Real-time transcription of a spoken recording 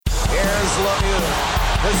Here's Lemieux.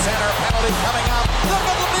 The center penalty coming up. Look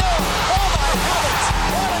at Lemieux. Oh my heavens.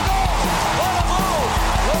 What a goal. What a move.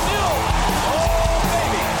 Lemieux. Oh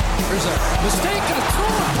baby. There's a mistake and a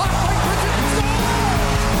throw. Puck by Bridget.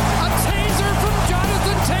 A taser from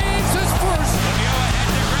Jonathan Toews, his first. Lemieux ahead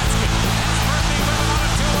to Gretzky. Murphy with him on a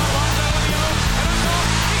 2-on-1 to Lemieux. And a goal.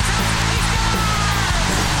 He shoots. He scores.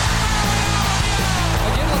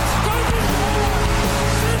 Again, let's go.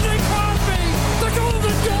 Sidney Crosby, the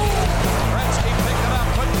golden goal. Gretzky picked it up.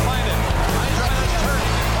 Couldn't find it. Yzerman is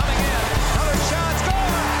turning and coming in. Another shot.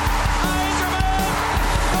 Score. Yzerman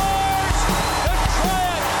scores.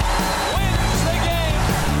 Detroit wins the game.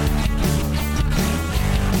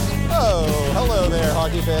 Oh, hello there,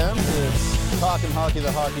 hockey fans. It's Talkin' Hockey,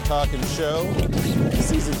 the Hockey Talkin' Show,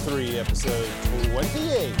 Season 3, Episode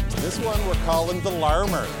 28. This one we're calling The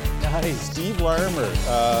Larmer. Nice. Steve Larmer.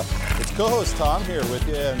 It's co-host Tom here with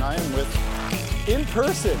you, and I am with, in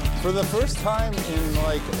person, for the first time in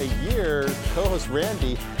like a year, co-host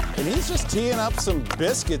Randy, and he's just teeing up some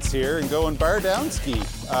biscuits here and going bar down ski.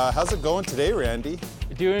 How's it going today, Randy?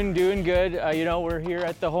 Doing good. We're here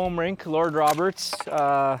at the home rink, Lord Roberts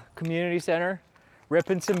Community Center,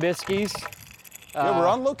 ripping some biscuits. Yeah, we're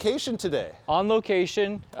on location today. On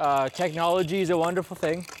location. Technology is a wonderful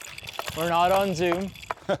thing. We're not on Zoom.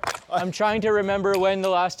 I'm trying to remember when the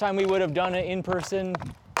last time we would have done an in-person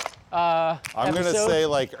I'm going to episode. say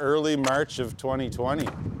like early March of 2020.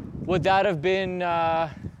 Would that have been at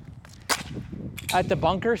the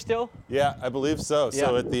bunker still? Yeah, I believe so.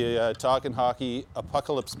 So Yeah. at the Talkin' Hockey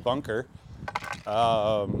Apocalypse Bunker.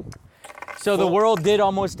 So the world did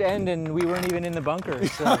almost end and we weren't even in the bunker.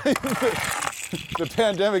 So. The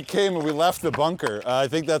pandemic came and we left the bunker. I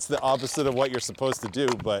think that's the opposite of what you're supposed to do,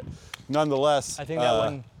 but nonetheless. I think that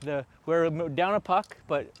one, we're down a puck,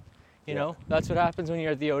 but you know, that's what happens when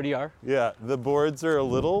you're at the ODR. Yeah, the boards are a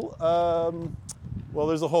little, well,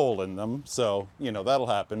 there's a hole in them, so, that'll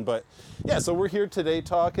happen. But yeah, so we're here today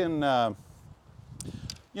talking hockey.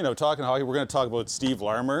 We're going to talk about Steve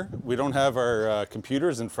Larmer. We don't have our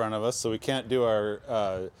computers in front of us, so we can't do our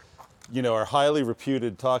highly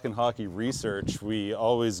reputed Talkin' Hockey research. We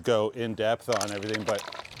always go in depth on everything, but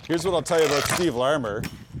here's what I'll tell you about Steve Larmer.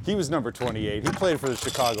 He was number 28. He played for the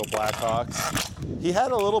Chicago Blackhawks. He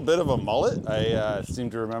had a little bit of a mullet, I seem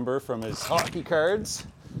to remember from his hockey cards.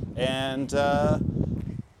 And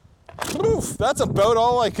that's about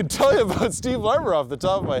all I can tell you about Steve Larmer off the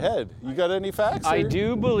top of my head. You got any facts? I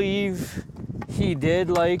do believe he did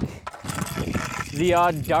like the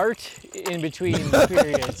odd dart in between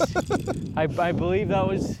periods. I believe that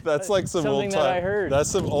was That's like some something old time. that I heard. That's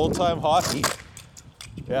some old time hockey.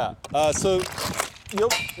 Yeah.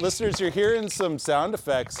 Listeners, you're hearing some sound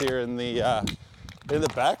effects here in the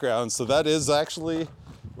background. So that is actually,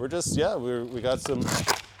 we got some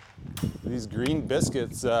these green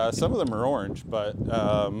biscuits. Some of them are orange, but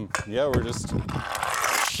we're just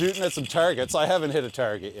shooting at some targets. I haven't hit a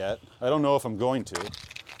target yet. I don't know if I'm going to.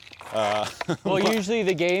 Well, usually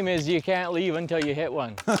the game is you can't leave until you hit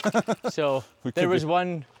one. So there was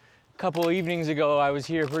one couple evenings ago, I was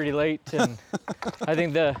here pretty late, and I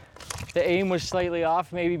think the aim was slightly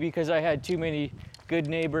off, maybe because I had too many Good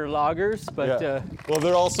Neighbor lagers, but... Yeah. Well,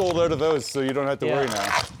 they're all sold out of those, so you don't have to worry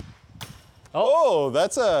now. Oh,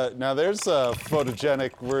 there's a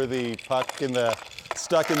photogenic worthy puck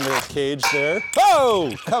stuck in the cage there.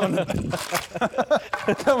 Oh, coming at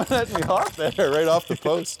me hot there, right off the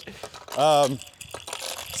post.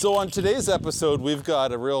 So on today's episode, we've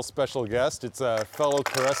got a real special guest. It's a fellow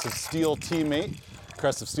Caress of Steel teammate.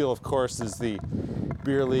 Caress of Steel, of course, is the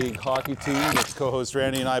beer league hockey team that co-host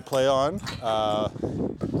Randy and I play on.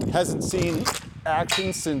 Hasn't seen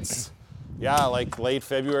action since, like late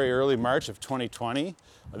February, early March of 2020.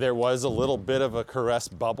 There was a little bit of a Caress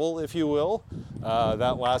bubble, if you will.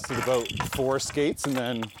 That lasted about 4 skates, and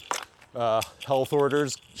then health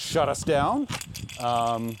orders shut us down.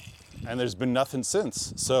 And there's been nothing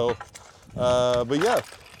since. So,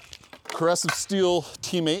 Caress of Steel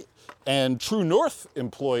teammate and True North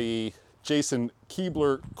employee Jason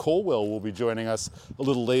Keebler-Colwell will be joining us a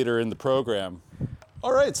little later in the program.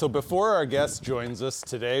 All right, so before our guest joins us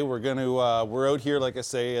today, we're out here, like I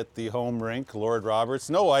say, at the home rink, Lord Roberts.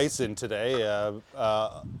 No ice in today,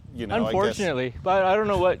 Unfortunately, I guess. but I don't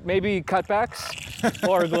know what, maybe cutbacks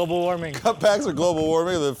or global warming. Cutbacks or global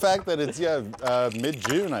warming. The fact that it's,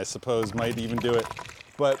 mid-June, I suppose, might even do it.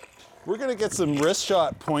 But we're going to get some wrist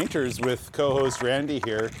shot pointers with co-host Randy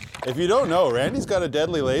here. If you don't know, Randy's got a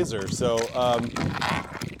deadly laser. So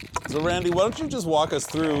Randy, why don't you just walk us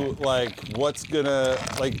through, you're going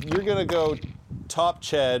to go top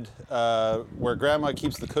Ched, where Grandma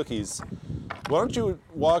keeps the cookies. Why don't you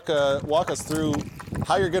walk us through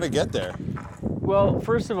how you're going to get there? Well,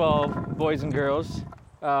 first of all, boys and girls,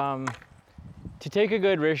 to take a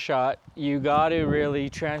good wrist shot, you got to really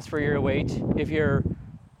transfer your weight. If you're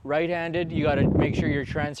right-handed, you got to make sure you're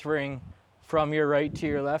transferring from your right to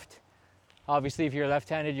your left. Obviously, if you're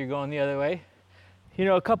left-handed, you're going the other way. You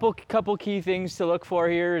know, a couple key things to look for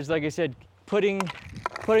here is, like I said, putting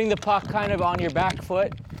the puck kind of on your back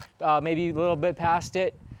foot, maybe a little bit past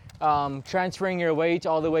it, transferring your weight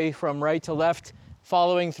all the way from right to left,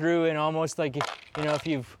 following through, and almost like, you know, if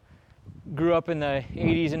you've grew up in the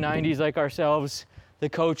 80s and 90s like ourselves, the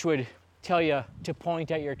coach would tell you to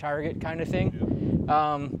point at your target kind of thing.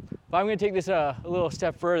 But I'm going to take this a little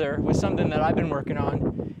step further with something that I've been working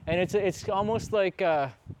on, and it's almost like, you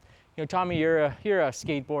know, Tommy, you're a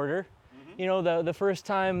skateboarder. You know, the first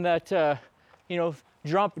time that you know,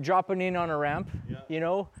 dropping in on a ramp, you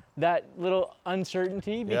know, that little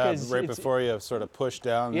uncertainty, because right before you sort of push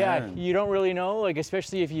down there. You don't really know, like,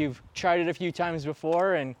 especially if you've tried it a few times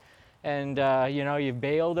before and you know, you've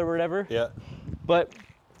bailed or whatever. Yeah. But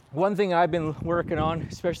one thing I've been working on,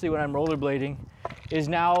 especially when I'm rollerblading, is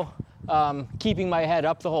now keeping my head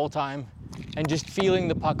up the whole time and just feeling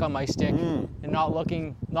the puck on my stick and not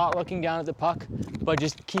looking down at the puck, but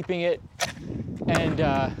just keeping it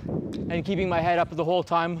and keeping my head up the whole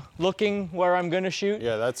time, looking where I'm gonna shoot.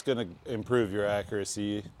 Yeah, that's gonna improve your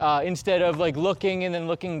accuracy. Instead of like looking and then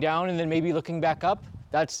looking down and then maybe looking back up.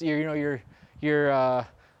 That's your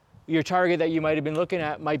target that you might have been looking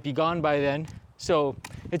at might be gone by then. So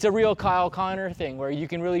it's a real Kyle Connor thing where you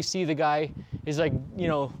can really see the guy is, like, you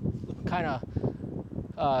know, kind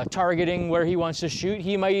of targeting where he wants to shoot.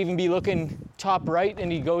 He might even be looking top right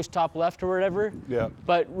and he goes top left or whatever. Yeah.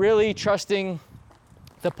 But really trusting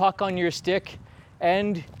the puck on your stick,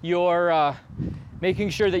 and you're making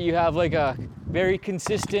sure that you have like a very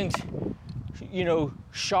consistent, you know,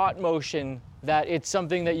 shot motion, that it's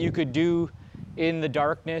something that you could do in the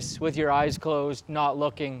darkness with your eyes closed, not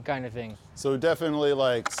looking, kind of thing. So definitely,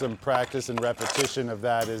 like, some practice and repetition of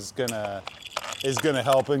that is gonna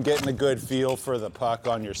help in getting a good feel for the puck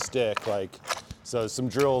on your stick. Like, so some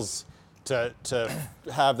drills to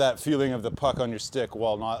have that feeling of the puck on your stick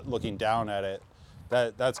while not looking down at it.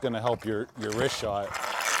 That's gonna help your wrist shot.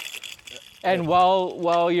 And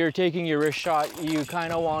while you're taking your wrist shot, you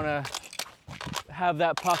kind of want to have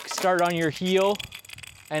that puck start on your heel,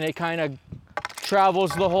 and it kind of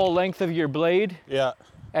travels the whole length of your blade. Yeah.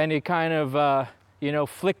 And it kind of you know,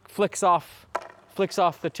 flicks off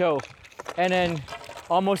the toe, and then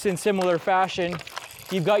almost in similar fashion,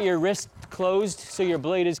 you've got your wrist closed, so your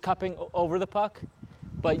blade is cupping over the puck.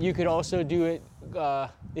 But you could also do it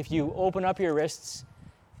if you open up your wrists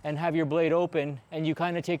and have your blade open, and you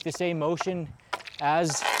kind of take the same motion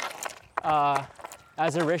as a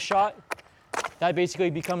wrist shot. That basically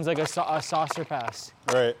becomes like a saucer pass.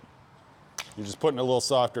 Right. You're just putting a little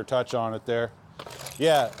softer touch on it there.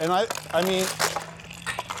 Yeah, and I mean,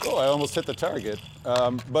 oh, I almost hit the target.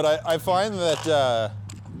 But I find that,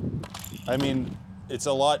 I mean, it's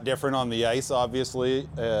a lot different on the ice, obviously,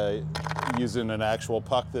 using an actual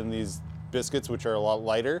puck than these biscuits, which are a lot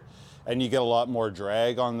lighter, and you get a lot more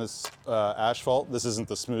drag on this asphalt. This isn't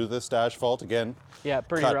the smoothest asphalt, again. Yeah,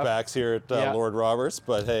 pretty rough. Cutbacks here at Lord Roberts,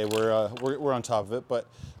 but hey, we're on top of it. But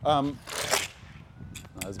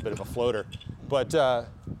that's a bit of a floater. But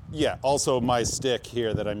yeah, also my stick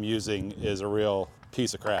here that I'm using is a real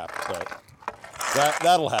piece of crap, but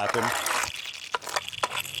that'll happen.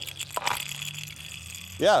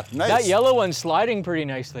 Yeah, nice. That yellow one's sliding pretty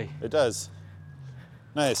nicely. It does.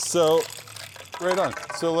 Nice. So, right on.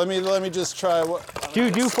 So let me just try what.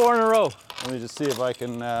 Do 4 in a row. Let me just see if I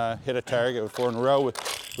can hit a target with 4 in a row with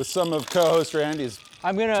some of co-host Randy's.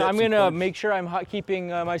 I'm gonna make sure I'm keeping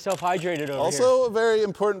myself hydrated over here. Also, a very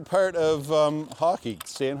important part of hockey,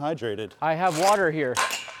 staying hydrated. I have water here.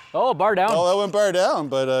 Oh, bar down. Oh, that went bar down,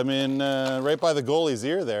 but I mean, right by the goalie's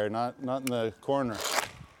ear there, not in the corner.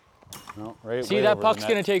 No, right. See, that puck's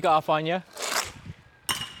gonna take off on you.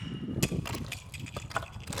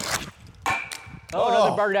 Oh,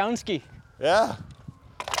 another Bardowski. Yeah.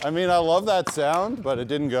 I mean, I love that sound, but it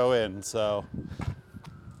didn't go in, so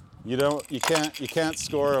you can't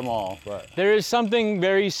score them all. But there is something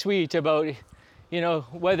very sweet about, you know,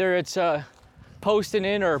 whether it's posting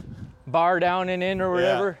in or bar down and in or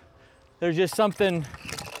whatever. Yeah. There's just something.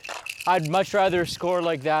 I'd much rather score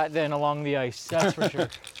like that than along the ice. That's for sure.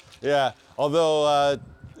 Yeah. Although,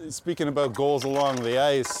 speaking about goals along the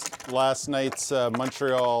ice, last night's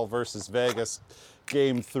Montreal versus Vegas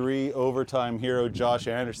Game 3 overtime hero Josh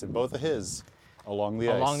Anderson, both of his along the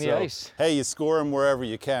ice. Ice. Hey, you score them wherever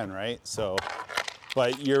you can, right? So,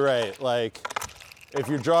 but you're right. Like, if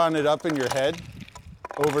you're drawing it up in your head,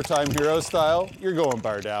 overtime hero style, you're going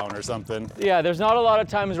bar down or something. Yeah, there's not a lot of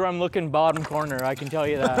times where I'm looking bottom corner, I can tell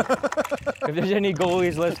you that. If there's any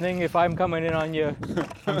goalies listening, if I'm coming in on you,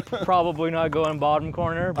 I'm probably not going bottom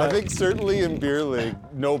corner. But I think certainly in beer league,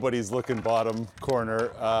 nobody's looking bottom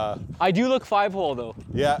corner. I do look 5-hole though.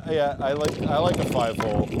 Yeah, I like a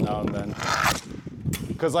 5-hole now and then.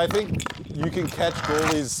 Because I think you can catch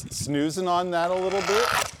goalies snoozing on that a little bit.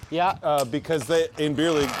 Yeah. Because in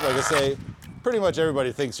beer league, like I say, pretty much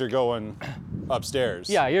everybody thinks you're going upstairs.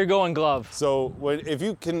 Yeah, you're going glove. So if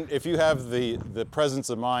you have the presence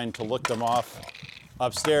of mind to look them off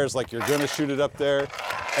upstairs, like you're gonna shoot it up there,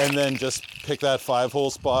 and then just pick that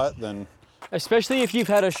 5-hole spot, then. Especially if you've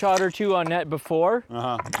had a shot or two on net before,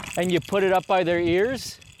 and you put it up by their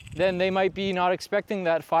ears, then they might be not expecting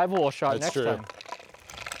that 5-hole shot That's next true. time.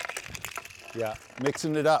 Yeah,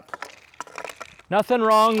 mixing it up. Nothing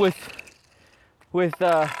wrong with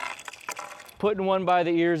putting one by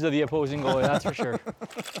the ears of the opposing goalie, that's for sure.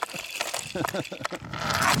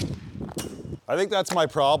 I think that's my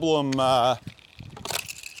problem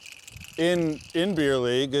in beer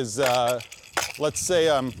league is, let's say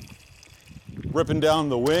I'm ripping down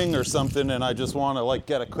the wing or something and I just want to like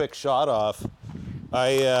get a quick shot off.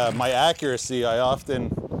 My accuracy,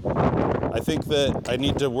 I think that I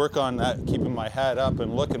need to work on that, keeping my hat up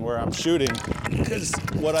and looking where I'm shooting, because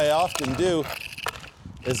what I often do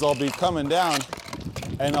is I'll be coming down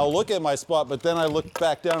and I'll look at my spot, but then I look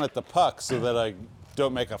back down at the puck so that I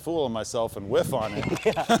don't make a fool of myself and whiff on it.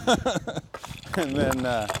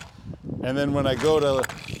 and then when I go to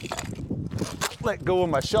let go of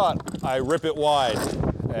my shot, I rip it wide.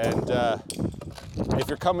 And if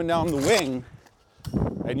you're coming down the wing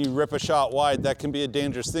and you rip a shot wide, that can be a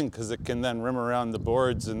dangerous thing because it can then rim around the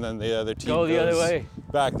boards and then the other team Go the other goes way.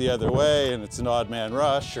 back the other way and it's an odd man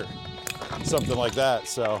rush or something like that.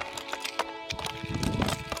 So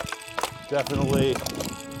definitely,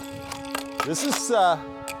 this is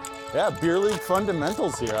beer league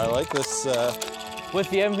fundamentals here. I like this. With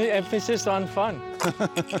the emphasis on fun.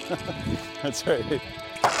 That's right.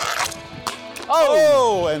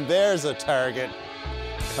 Oh! And there's a target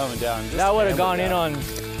coming down. Just That would have hammered gone in down. on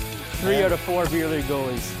 3 out of 4 beer league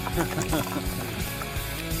goalies.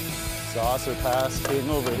 Saucer pass king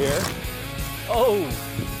over here. Oh!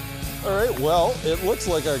 All right, well, it looks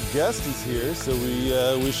like our guest is here, so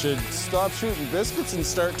we should stop shooting biscuits and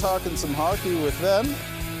start talking some hockey with them.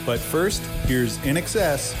 But first, here's In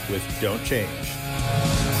Excess with Don't Change.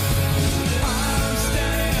 I'm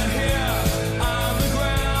standing here on the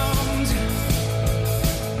ground.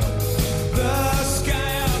 The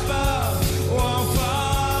sky above won't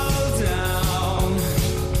fall down.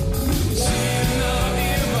 See no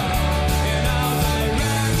evil in all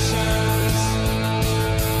directions.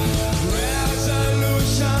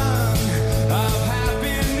 Resolution of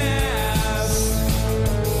happiness.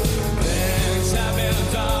 Things have been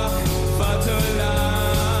dark for too long.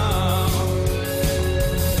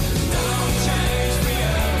 Don't change for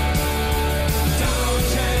you. Don't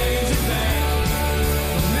change a thing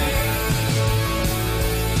for me.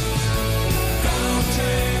 Don't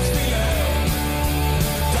change for you.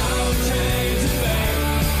 Don't change a thing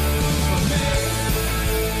for me.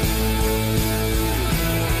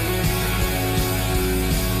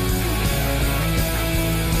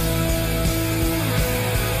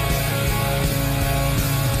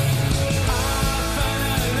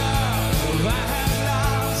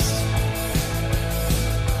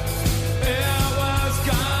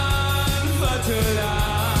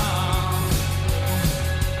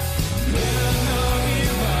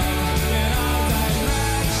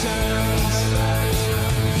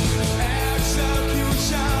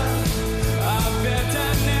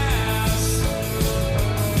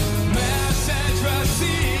 Message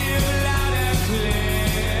received loud and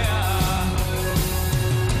clear.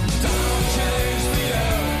 Don't change for you.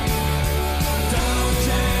 Don't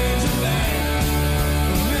change a thing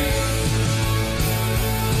for me.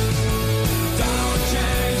 Don't change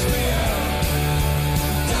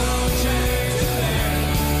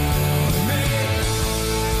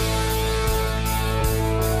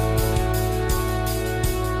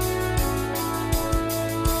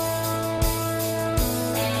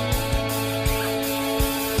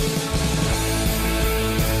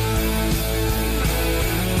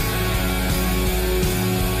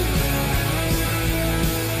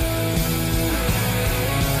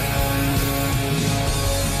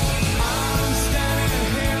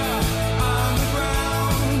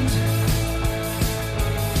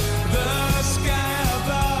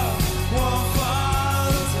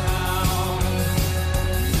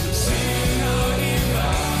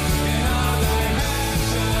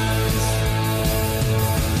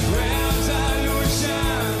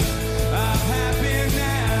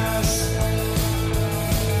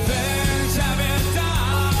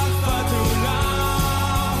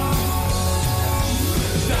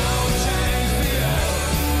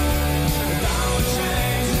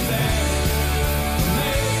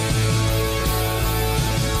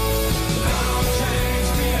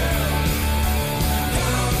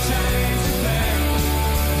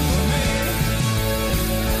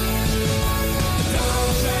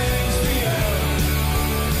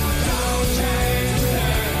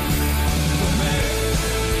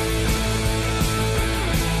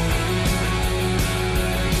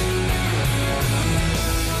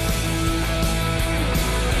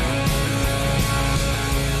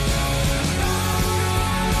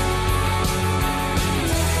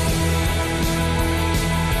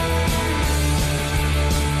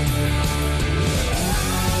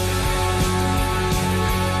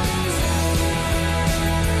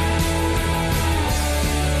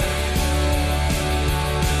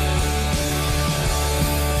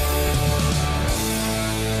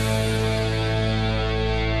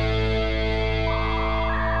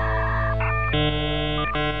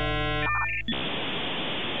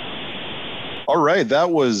All right, that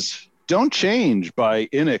was Don't Change by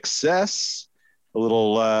In Excess, a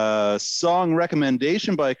little song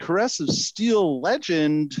recommendation by Caress of Steel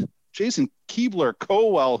legend Jason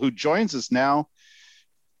Keebler-Colwell, who joins us now.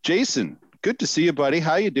 Jason, good to see you, buddy.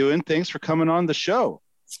 How you doing? Thanks for coming on the show.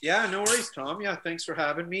 Yeah, no worries, Tom. Yeah, thanks for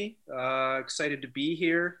having me. Excited to be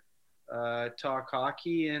here, talk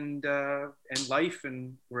hockey and life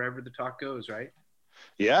and wherever the talk goes, right?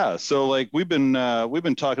 Yeah, so like we've been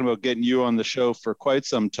talking about getting you on the show for quite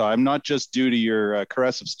some time, not just due to your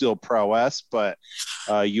Caress of Steel prowess, but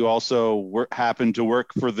you also happen to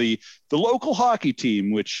work for the local hockey team,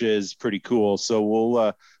 which is pretty cool. So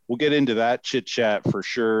we'll get into that chit chat for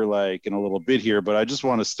sure, like in a little bit here. But I just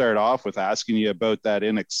want to start off with asking you about that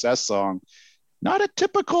In Excess song. Not a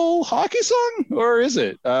typical hockey song, or is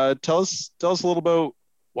it? Tell us a little about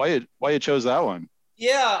why you chose that one.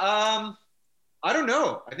 Yeah. I don't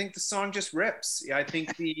know. I think the song just rips. Yeah, I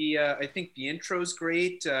think the intro's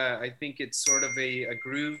great. I think it's sort of a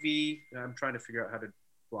groovy. I'm trying to figure out how to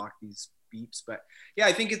block these beeps, but yeah,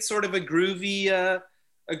 I think it's sort of a groovy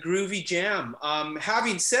jam.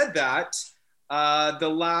 Having said that, the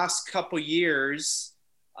last couple years,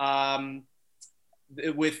 with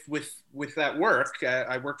that work,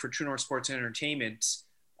 I work for True North Sports Entertainment,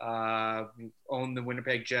 own the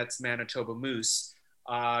Winnipeg Jets, Manitoba Moose.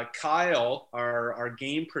 Kyle, our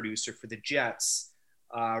game producer for the Jets,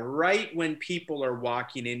 right when people are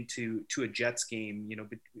walking into a Jets game,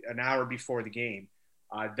 an hour before the game,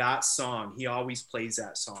 that song, he always plays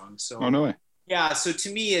that song. So, oh, no way. Yeah. So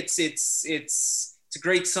to me, it's a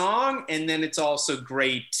great song. And then it's also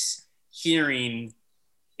great hearing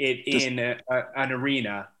it just in an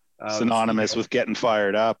arena. Synonymous with getting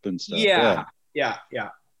fired up and stuff. Yeah.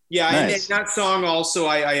 Nice. And that song also,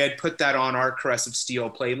 I had put that on our Caress of Steel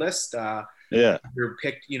playlist.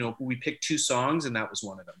 We picked 2 songs, and that was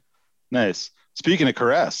one of them. Nice. Speaking of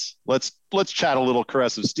Caress, let's chat a little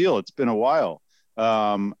Caress of Steel. It's been a while.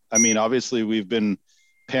 Obviously we've been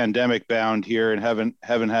pandemic bound here and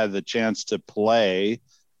haven't had the chance to play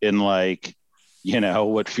in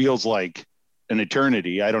what feels like an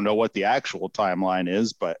eternity. I don't know what the actual timeline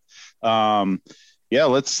is, but yeah,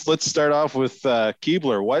 let's start off with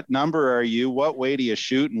Keebler. What number are you? What way do you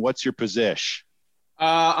shoot, and what's your position?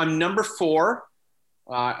 I'm number 4.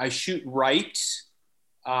 I shoot right,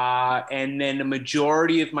 and then a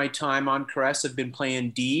majority of my time on Caress I've been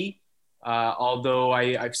playing D. Although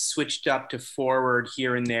I've switched up to forward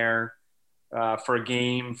here and there for a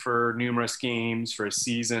game, for numerous games, for a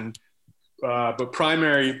season. But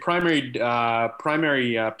primary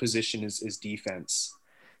position is defense.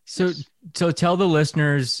 So tell the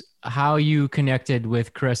listeners how you connected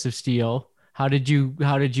with Caress of Steel. How did you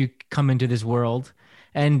come into this world?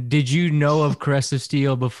 And did you know of Caress of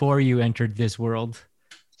Steel before you entered this world?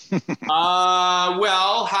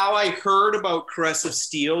 Well, how I heard about Caress of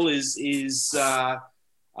Steel is a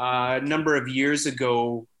number of years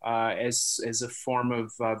ago, as a form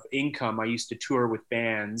of income. I used to tour with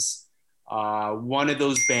bands. One of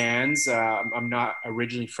those bands, I'm not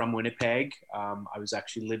originally from Winnipeg. I was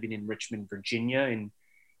actually living in Richmond, Virginia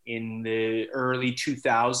in the early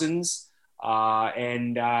 2000s.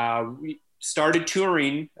 And we started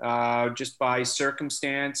touring just by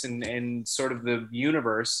circumstance and sort of the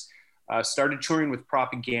universe. Started touring with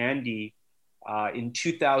Propagandhi in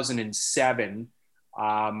 2007.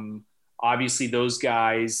 Obviously those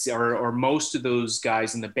guys, or most of those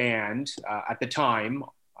guys in the band at the time,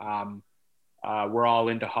 we're all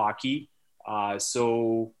into hockey.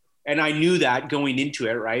 And I knew that going into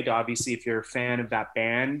it, right? Obviously, if you're a fan of that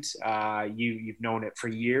band, you've known it for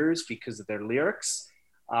years because of their lyrics.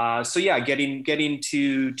 Getting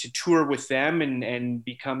to tour with them and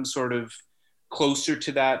become sort of closer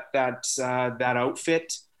to that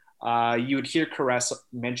outfit. You would hear Caress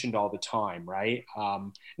mentioned all the time, right?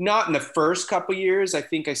 Not in the first couple years. I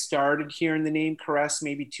think I started hearing the name Caress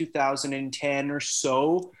maybe 2010 or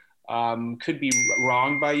so. Could be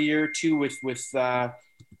wrong by a year or two with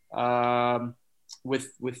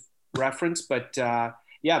reference, but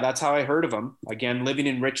that's how I heard of them. Again, living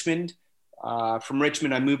in Richmond. From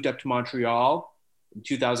Richmond, I moved up to Montreal in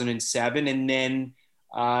 2007, and then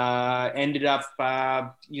ended up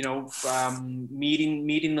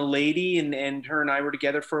meeting the lady, and her and I were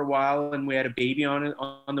together for a while, and we had a baby on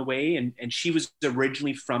the way, and she was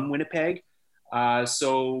originally from Winnipeg.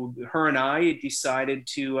 So her and I decided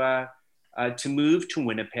to move to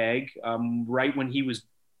Winnipeg right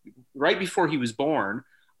before he was born.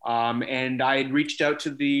 And I had reached out to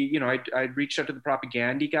the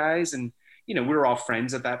Propagandhi guys, and we were all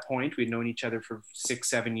friends at that point. We'd known each other for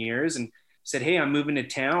 6-7 years, and said, "Hey, I'm moving to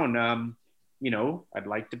town. I'd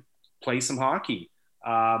like to play some hockey.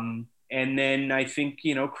 And then I think,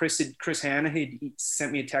 Chris Hanna had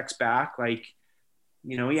sent me a text back like,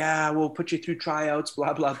 yeah, we'll put you through tryouts,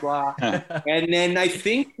 blah, blah, blah. And then I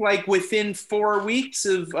think like within 4 weeks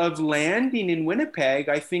of landing in Winnipeg,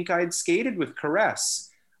 I think I'd skated with Caress.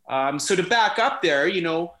 So to back up there,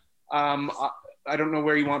 I don't know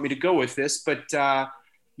where you want me to go with this, but, I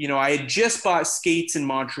had just bought skates in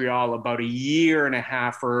Montreal about a year and a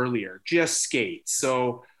half earlier, just skates.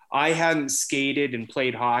 So I hadn't skated and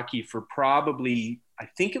played hockey for probably, I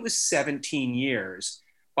think it was 17 years.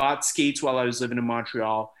 Bought skates while I was living in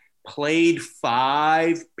Montreal, played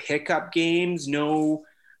 5 pickup games, no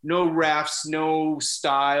refs, no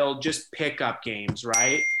style, just pickup games,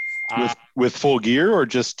 right? With full gear or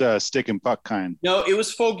just stick and puck kind? No, it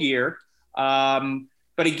was full gear.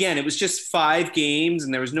 But again, it was just 5 games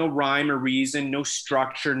and there was no rhyme or reason, no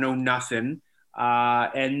structure, no nothing.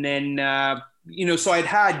 And then, so I'd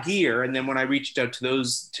had gear. And then when I reached out to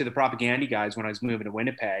the propaganda guys, when I was moving to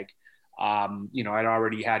Winnipeg, I'd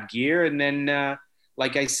already had gear. And then,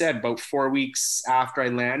 like I said, about 4 weeks after I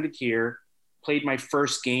landed here, played my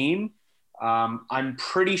first game. I'm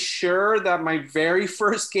pretty sure that my very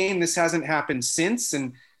first game, this hasn't happened since.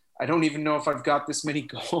 And I don't even know if I've got this many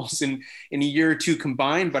goals in a year or two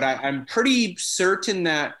combined, but I'm pretty certain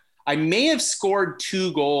that I may have scored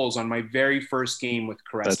 2 goals on my very first game with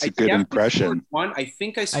Caress. That's a good impression. One, I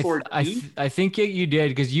think I scored 2. I think you did,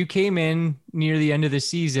 because you came in near the end of the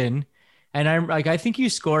season, and I think you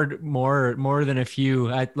scored more than a few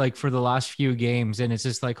for the last few games, and it's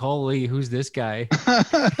just like, holy, who's this guy?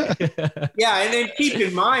 Yeah, and then keep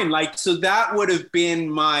in mind, so that would have been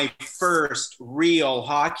my first real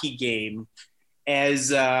hockey game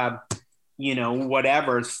as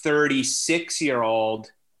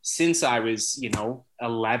 36-year-old since I was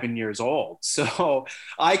 11 years old. So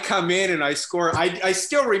I come in and I score. I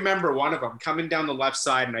still remember one of them coming down the left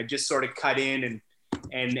side, and I just sort of cut in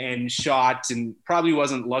and shot, and probably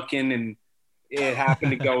wasn't looking, and it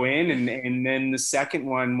happened to go in, and then the second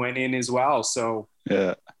one went in as well. So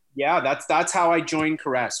yeah, that's how I joined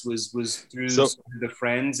Caress, was through the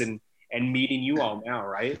friends and meeting you all now,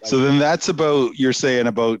 right? So then that's you're saying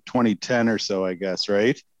about 2010 or so, I guess,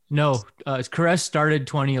 right? No, Caress started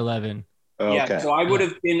 2011. Oh, yeah, okay. so I would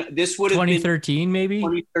have been. This would have 2013, been maybe.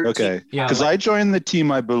 2013. Okay, yeah, because I joined the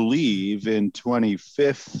team, I believe, in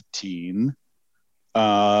 2015.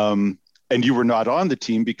 And you were not on the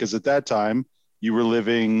team because at that time you were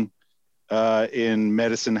living in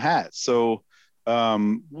Medicine Hat. So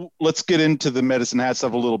let's get into the Medicine Hat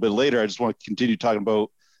stuff a little bit later. I just want to continue talking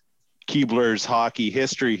about Keebler's hockey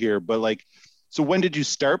history here. But so when did you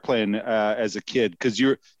start playing as a kid? Because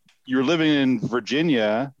you're living in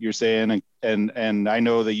Virginia, you're saying, and I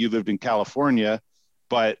know that you lived in California,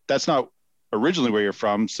 but that's not originally where you're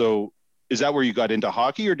from. So is that where you got into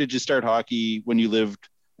hockey, or did you start hockey when you lived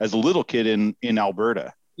as a little kid in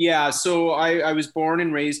Alberta? Yeah, so I was born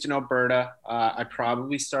and raised in Alberta. I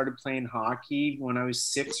probably started playing hockey when I was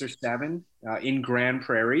 6 or 7 in Grand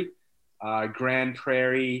Prairie. Grand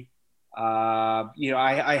Prairie,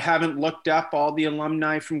 I haven't looked up all the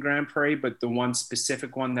alumni from Grand Prairie, but the one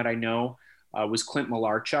specific one that I know was Clint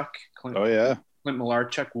Malarchuk. Clint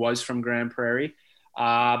Malarchuk was from Grand Prairie.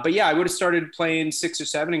 But yeah, I would have started playing 6 or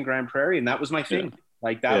 7 in Grand Prairie, and that was my thing.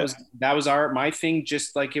 Yeah. That was my thing,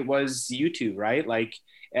 just like it was you two, right?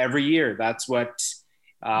 Every year, that's what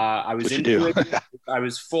I was into it. I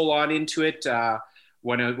was full on into it.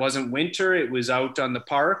 When it wasn't winter, it was out on the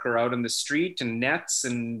park or out on the street, and nets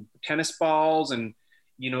and tennis balls and,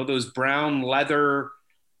 those brown leather,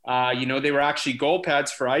 they were actually goal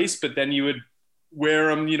pads for ice, but then you would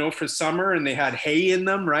wear them, for summer, and they had hay in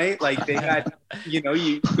them, right? They had, you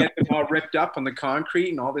get them all ripped up on the concrete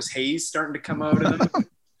and all this hay's starting to come out of them.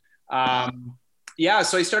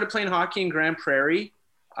 So I started playing hockey in Grand Prairie.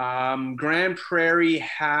 Grand Prairie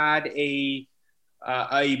had a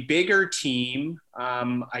bigger team.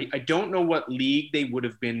 I don't know what league they would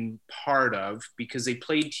have been part of because they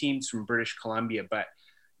played teams from British Columbia, but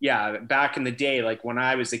yeah, back in the day, when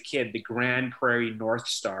I was a kid, the Grand Prairie North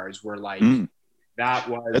Stars were that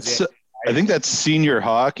was it. I think that's senior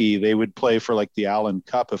hockey. They would play for the Allen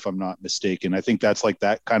Cup, if I'm not mistaken. I think that's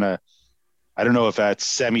that kind of, I don't know if that's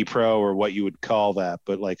semi-pro or what you would call that,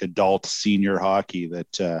 but adult senior hockey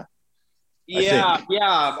that. I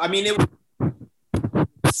mean, it was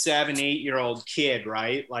 7-8-year-old kid,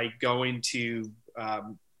 right? Going to, I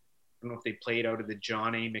don't know if they played out of the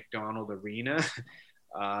John A. McDonald Arena,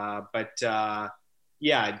 but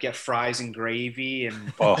I'd get fries and gravy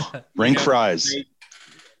and rink fries.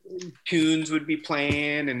 Tunes would be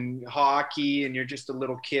playing and hockey, and you're just a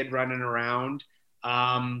little kid running around.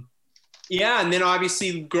 Yeah, and then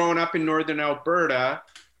obviously growing up in northern Alberta,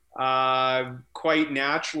 quite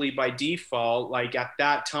naturally by default, like at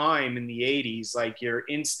that time in the 80s, like you're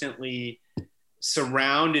instantly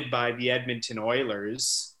surrounded by the Edmonton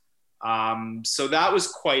Oilers. So that was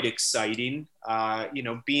quite exciting,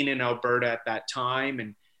 being in Alberta at that time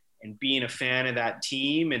and being a fan of that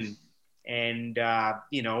team. And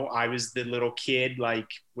I was the little kid, like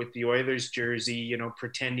with the Oilers jersey,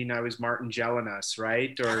 pretending I was Martin Gelinas,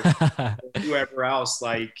 right? Or whoever else,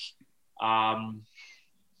 like,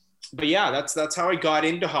 but yeah, that's how I got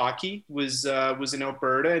into hockey was in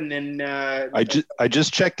Alberta. And then, I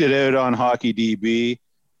just checked it out on Hockey DB.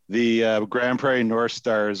 The Grand Prairie North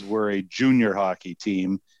Stars were a junior hockey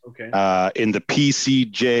team, okay, in the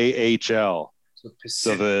PCJHL.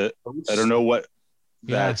 So I don't know what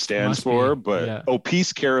that stands for, but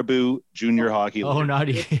Peace Caribou Junior Hockey League. Oh,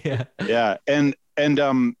 naughty. Yeah, and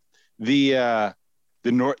the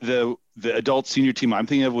adult senior team I'm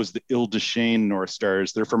thinking of was the Ile-des-Chênes North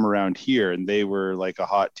Stars. They're from around here, and they were like a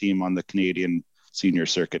hot team on the Canadian senior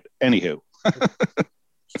circuit. Anywho.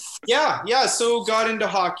 Yeah. So got into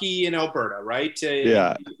hockey in Alberta, right?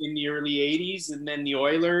 In the early 80s, and then the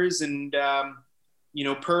Oilers, and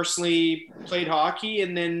personally played hockey,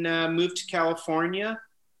 and then moved to California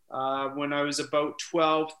when I was about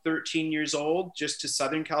 12, 13 years old, just to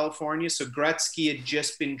Southern California. So Gretzky had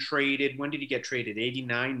just been traded. When did he get traded?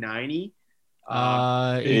 89, 90?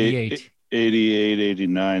 88. 88,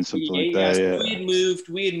 89, something like that. So yeah.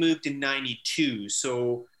 we had moved in 92.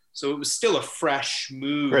 So it was still a fresh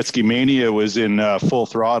move. Gretzky Mania was in full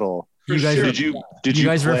throttle. You guys, did you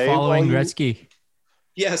guys were play following Gretzky?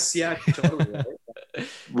 Yes, yeah, totally. Right?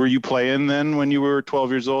 Were you playing then when you were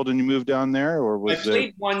 12 years old and you moved down there, or was I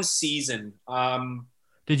played one season.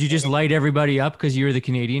 Did you just light everybody up because you were the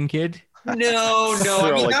Canadian kid? No.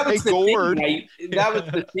 I mean, that was the thing. Right? That was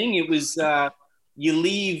the thing. It was you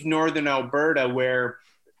leave northern Alberta where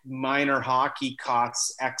minor hockey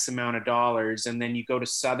costs X amount of dollars, and then you go to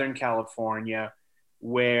Southern California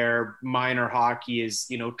where minor hockey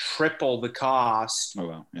is, triple the cost. Oh,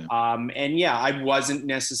 wow. Yeah. And yeah, I wasn't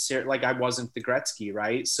necessarily, I wasn't the Gretzky,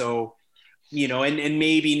 right? So, and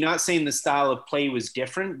maybe not saying the style of play was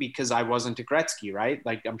different because I wasn't a Gretzky, right?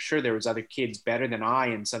 Like, I'm sure there was other kids better than I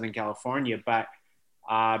in Southern California, but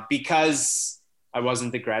because I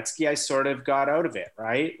wasn't the Gretzky, I sort of got out of it,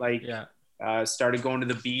 right? Like, started going to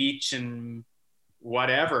the beach and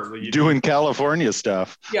whatever. Doing California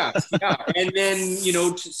stuff. Yeah. And then,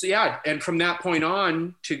 and from that point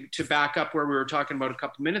on to back up where we were talking about a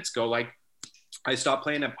couple minutes ago, like I stopped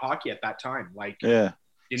playing hockey at that time. Like, yeah.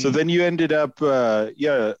 So then you ended up,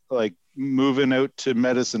 like moving out to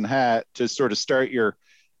Medicine Hat to sort of start your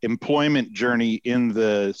employment journey in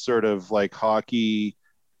the sort of like hockey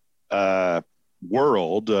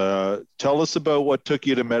world. Tell us about what took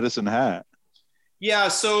you to Medicine Hat. Yeah,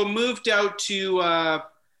 so moved out to,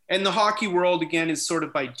 and the hockey world again is sort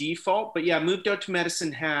of by default, but yeah, moved out to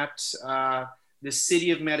Medicine Hat. The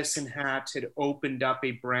city of Medicine Hat had opened up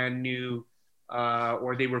a brand new,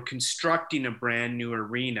 or they were constructing a brand new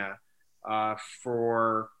arena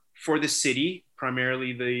for the city,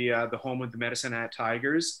 primarily the home of the Medicine Hat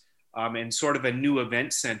Tigers, and sort of a new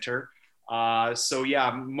event center. So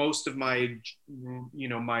yeah, most of my,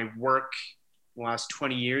 my work the last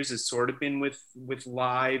 20 years has sort of been with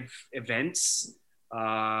live events.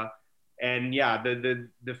 And yeah,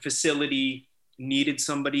 the facility needed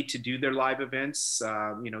somebody to do their live events.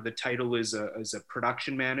 The title is a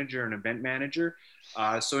production manager, an event manager.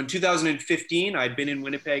 So in 2015, I'd been in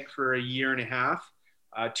Winnipeg for a year and a half.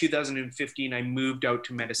 2015, I moved out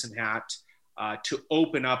to Medicine Hat to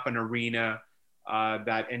open up an arena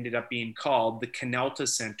that ended up being called the Canalta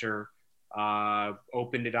Center.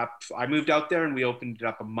 Opened it up. I moved out there and we opened it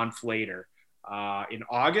up a month later in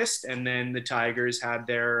August, and then the Tigers had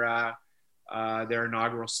their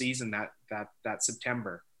inaugural season that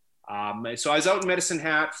September. So I was out in Medicine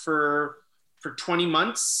Hat for 20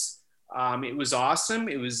 months. It was awesome.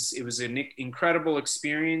 It was an incredible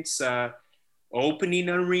experience opening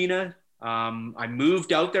an arena. I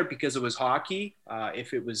moved out there because it was hockey.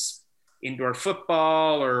 If it was indoor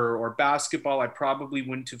football or basketball, I probably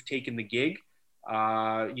wouldn't have taken the gig,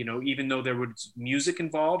 even though there was music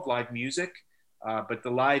involved, live music, but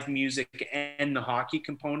the live music and the hockey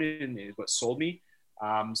component is what sold me.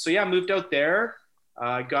 So yeah, I moved out there,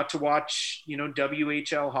 got to watch,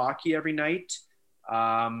 WHL hockey every night.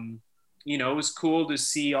 It was cool to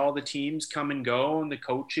see all the teams come and go and the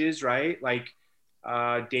coaches, right? Like,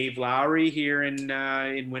 Dave Lowry here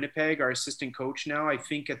in Winnipeg, our assistant coach now. I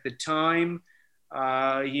think at the time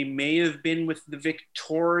he may have been with the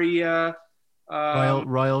Victoria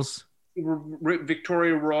Royals.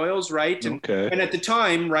 Victoria Royals, right? And, Okay. and at the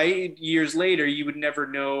time, right, years later, you would never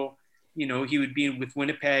know, you know, he would be with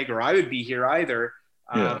Winnipeg or I would be here either.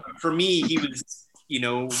 Yeah. For me, he was, you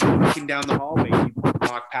know, walking down the hallway, you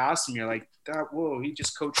walk past him, you're like, whoa, he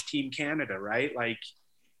just coached Team Canada, right? Like,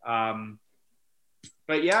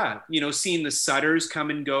 but yeah, you know, seeing the Sutters come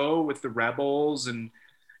and go with the Rebels and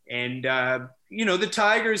you know, the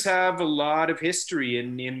Tigers have a lot of history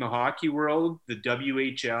in the hockey world, the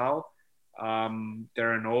WHL.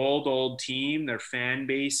 They're an old team. Their fan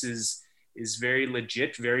base is very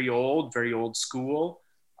legit, very old school.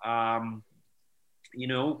 You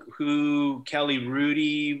know, Kelly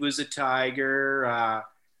Rudy was a Tiger.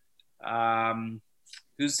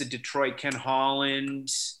 Who's the Detroit Ken Holland?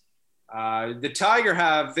 The Tiger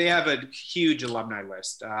have a huge alumni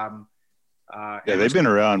list. They've been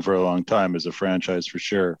around for a long time as a franchise for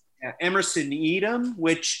sure. Emerson Edom,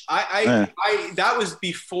 which I that was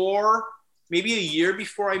before, maybe a year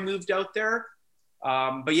before I moved out there.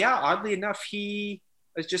 But yeah, oddly enough, I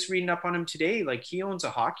was just reading up on him today. Like, he owns a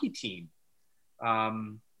hockey team.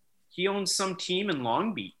 He owns some team in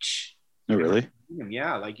Long Beach. Oh, really?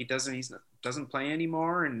 Yeah, like he doesn't play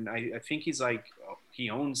anymore, and I think he's like, he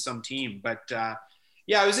owns some team. But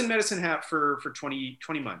yeah, I was in Medicine Hat for 20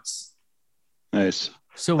 months. Nice.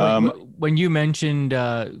 So when you mentioned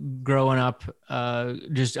growing up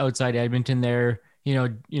just outside Edmonton there, you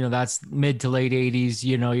know, that's mid to late 80s,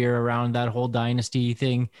 you know, you're around that whole dynasty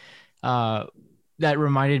thing. That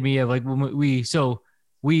reminded me of like when we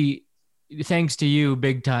thanks to you,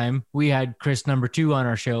 big time, we had Chris number 2 on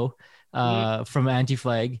our show from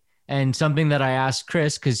Anti-Flag. And something that I asked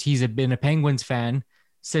Chris, because he's been a Penguins fan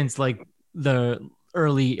since like the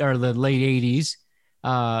early or the late 80s.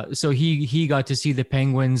 So he got to see the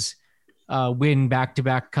Penguins win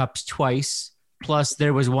back-to-back cups twice. Plus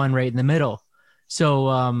there was one right in the middle.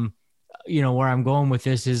 So, you know, where I'm going with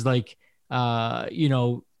this is like, you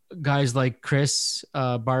know, guys like Chris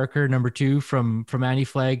Barker, number 2 from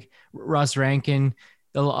Anti-Flag, Russ Rankin,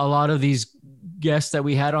 a lot of these guests that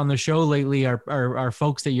we had on the show lately are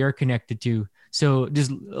folks that you're connected to. So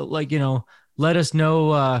just like, you know, let us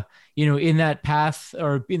know, you know, in that path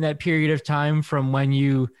or in that period of time from when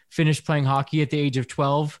you finished playing hockey at the age of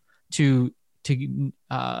 12 to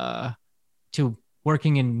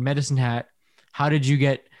working in Medicine Hat, where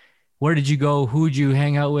did you go? Who did you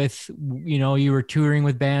hang out with? You know, you were touring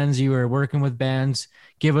with bands, you were working with bands.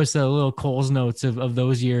 Give us a little Coles Notes of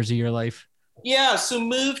those years of your life. Yeah, so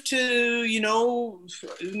moved to, you know,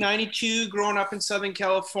 92, growing up in Southern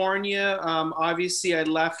California. Obviously, I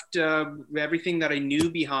left everything that I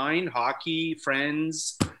knew behind, hockey,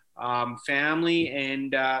 friends, family,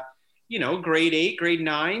 and, you know, grade 8, grade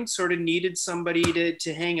 9, sort of needed somebody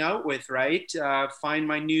to hang out with, right? Find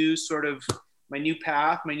my new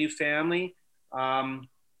path, my new family.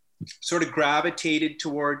 Sort of gravitated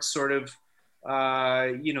towards sort of,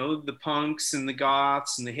 you know, the punks and the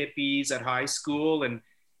goths and the hippies at high school and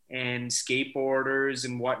skateboarders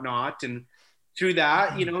and whatnot. And through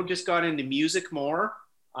that, you know, just got into music more.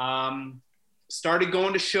 Started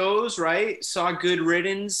going to shows, right? Saw Good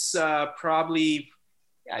Riddance, probably,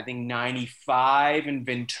 I think 95 in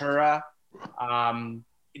Ventura.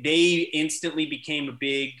 They instantly became a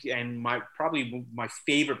big and probably my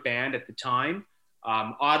favorite band at the time.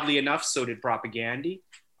 Oddly enough, so did Propagandhi.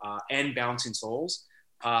 And Bouncing Souls.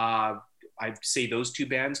 I'd say those 2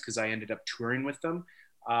 bands because I ended up touring with them.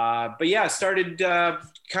 But yeah, started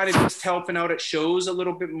kind of just helping out at shows a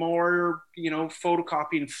little bit more, you know,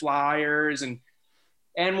 photocopying flyers and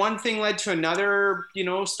one thing led to another, you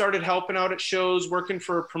know, started helping out at shows, working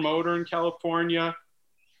for a promoter in California.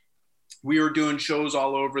 We were doing shows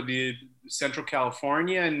all over the Central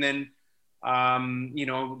California, and then you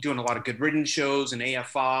know, doing a lot of Good Riddance shows and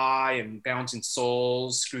AFI and Bouncing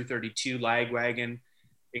Souls, Screw 32, Lagwagon,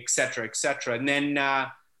 et cetera, et cetera. And then,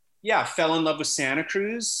 yeah, fell in love with Santa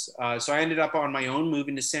Cruz. So I ended up on my own,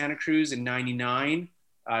 moving to Santa Cruz in 99,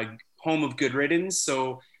 home of Good Riddance.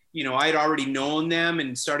 So, you know, I'd already known them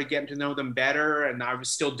and started getting to know them better. And I was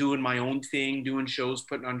still doing my own thing, doing shows,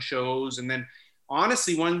 putting on shows. And then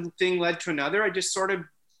honestly, one thing led to another. I just sort of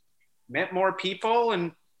met more people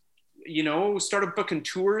and, you know, started booking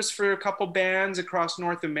tours for a couple bands across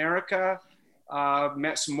North America,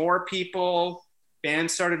 met some more people.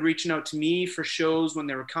 Bands started reaching out to me for shows when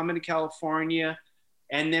they were coming to California.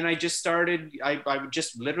 And then I just started, I would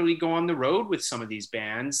just literally go on the road with some of these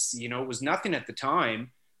bands. You know, it was nothing at the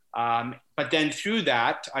time. But then through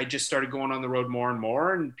that, I just started going on the road more and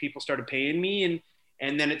more, and people started paying me.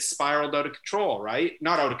 And then it spiraled out of control, right?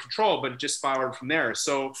 Not out of control, but it just spiraled from there.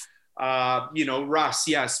 So, you know, Russ,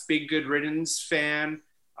 yes, big Good Riddance fan.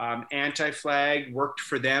 Anti-Flag, worked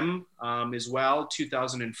for them as well,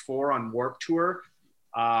 2004 on Warped Tour.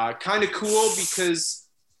 Kind of cool because,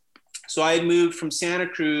 so I had moved from Santa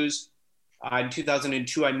Cruz in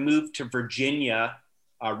 2002. I moved to Virginia,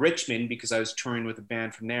 Richmond, because I was touring with a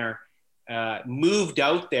band from there. Moved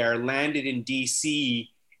out there, landed in DC,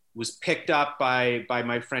 was picked up by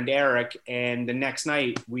my friend Eric, and the next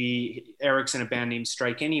night Eric's in a band named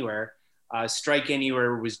Strike Anywhere. Strike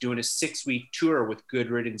Anywhere was doing a 6-week tour with Good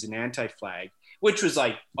Riddance and Anti-Flag, which was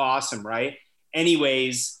like awesome, right?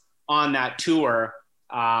 Anyways, on that tour,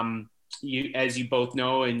 as you both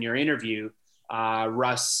know in your interview,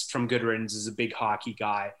 Russ from Good Riddance is a big hockey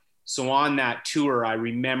guy. So on that tour, I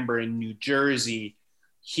remember in New Jersey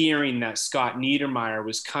hearing that Scott Niedermayer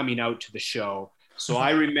was coming out to the show. So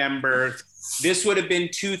I remember this would have been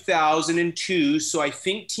 2002. So I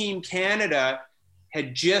think Team Canada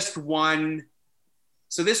had just won.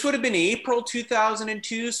 So this would have been April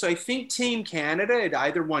 2002. So I think Team Canada had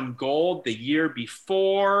either won gold the year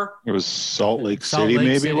before. It was Salt Lake City,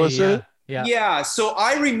 maybe, was it? Yeah. So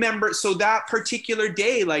I remember, so that particular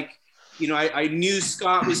day, like, you know, I knew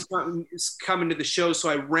Scott was coming to the show. So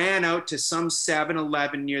I ran out to some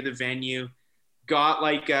 7-Eleven near the venue, got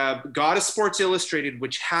a Sports Illustrated,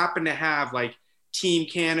 which happened to have like Team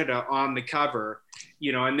Canada on the cover,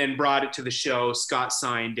 you know, and then brought it to the show. Scott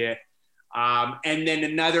signed it. And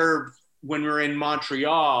then when we were in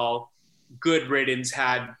Montreal, Good Riddance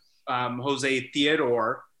had Jose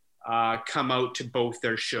Theodore come out to both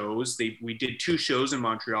their shows. We did 2 shows in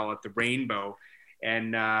Montreal at the Rainbow,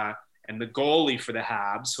 and the goalie for the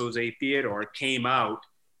Habs, Jose Theodore, came out,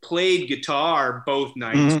 played guitar both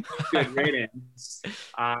nights. Good Riddance.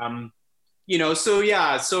 You know, so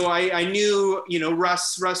I knew, you know,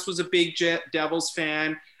 Russ was a big Devils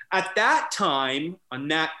fan. At that time on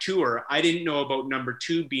that tour, I didn't know about Number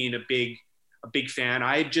 2 being a big fan.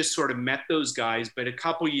 I had just sort of met those guys, but a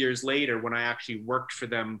couple years later, when I actually worked for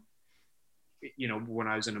them, you know, when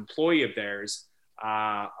I was an employee of theirs,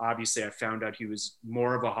 obviously I found out he was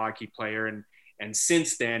more of a hockey player. And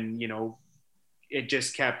since then, you know, it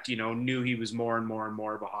just kept, you know, knew he was more and more and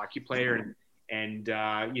more of a hockey player. And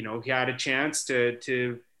you know, he had a chance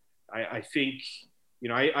to I think, you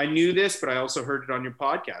know, I knew this, but I also heard it on your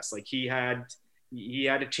podcast. Like he had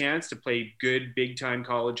a chance to play good big time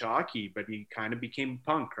college hockey, but he kind of became a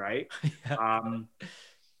punk, right?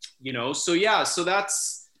 You know, so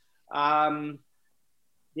that's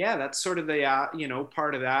that's sort of the you know,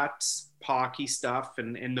 part of that hockey stuff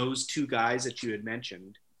and those 2 guys that you had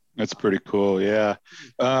mentioned. That's pretty cool. Yeah.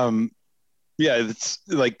 It's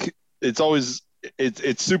like,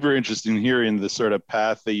 it's super interesting hearing the sort of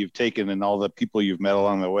path that you've taken and all the people you've met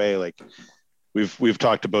along the way. Like we've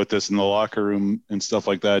talked about this in the locker room and stuff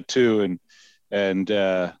like that too. And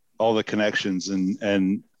all the connections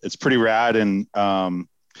and it's pretty rad. And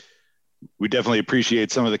we definitely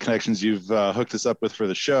appreciate some of the connections you've hooked us up with for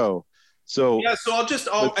the show. So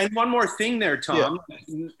and one more thing there, Tom,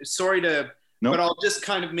 sorry to, but I'll just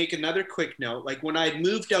kind of make another quick note. Like when I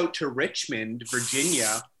moved out to Richmond,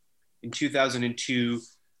 Virginia in 2002,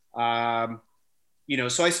 you know,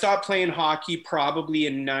 so I stopped playing hockey probably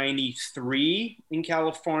in 93 in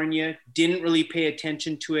California, didn't really pay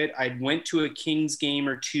attention to it. I went to a Kings game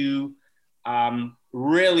or 2,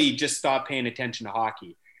 really just stopped paying attention to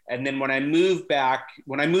hockey. And then when I moved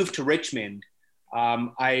to Richmond,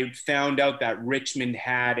 I found out that Richmond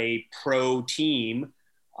had a pro team,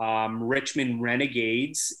 Richmond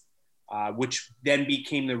Renegades, which then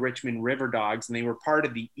became the Richmond River Dogs, and they were part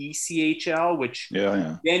of the ECHL, which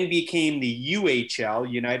then became the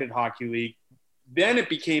UHL, United Hockey League. Then it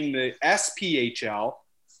became the SPHL.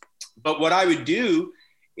 But what I would do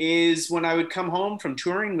is when I would come home from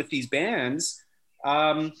touring with these bands,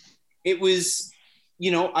 it was,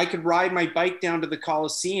 you know, I could ride my bike down to the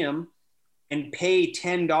Coliseum and pay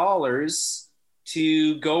 $10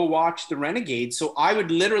 to go watch the Renegades. So I would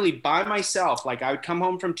literally by myself, like I would come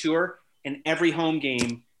home from tour, and every home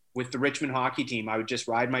game with the Richmond hockey team, I would just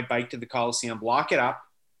ride my bike to the Coliseum, block it up,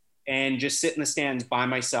 and just sit in the stands by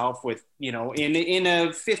myself with, you know, in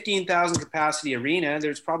a 15,000 capacity arena,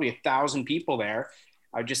 there's probably 1,000 people there.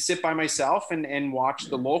 I'd just sit by myself and watch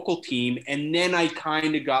the local team. And then I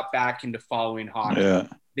kind of got back into following hockey. Yeah.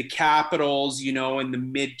 The Capitals, you know, in the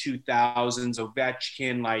mid 2000s,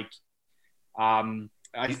 Ovechkin, like,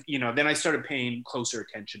 then I started paying closer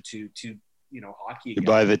attention to you know, hockey. You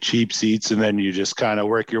buy the cheap seats and then you just kind of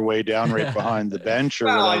work your way down right behind the bench or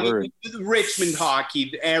whatever. I mean, Richmond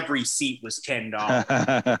hockey, every seat was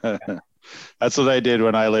 $10. That's what I did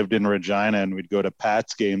when I lived in Regina, and we'd go to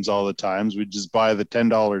Pats games all the times. We'd just buy the $10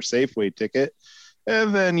 Safeway ticket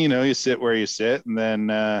And then, you sit where you sit, and then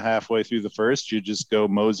halfway through the first, you just go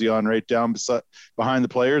mosey on right down behind the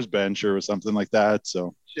players bench or something like that.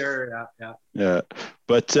 So Sure. Yeah. yeah.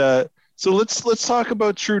 But so let's talk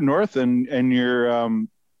about True North and your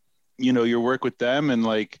your work with them, and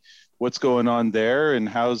like what's going on there and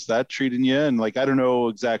how's that treating you. And like, I don't know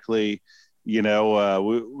exactly, we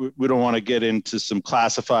don't want to get into some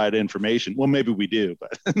classified information. Well, maybe we do,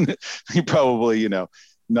 but you probably,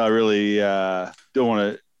 not really don't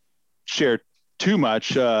want to share too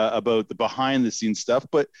much about the behind the scenes stuff,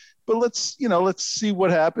 but let's see what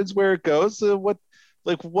happens, where it goes.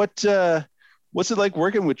 What's it like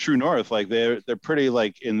working with True North? Like they're pretty,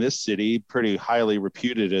 like, in this city, pretty highly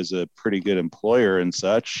reputed as a pretty good employer and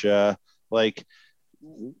such. Like,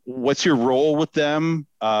 what's your role with them?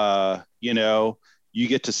 You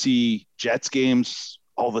get to see Jets games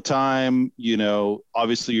all the time.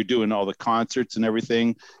 Obviously you're doing all the concerts and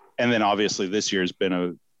everything. And then obviously this year's been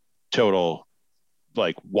a total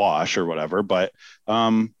like wash or whatever. But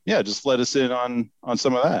just let us in on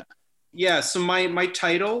some of that. Yeah, so my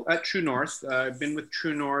title at True North, I've been with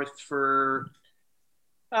True North for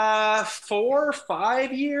 4 or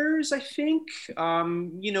 5 years, I think.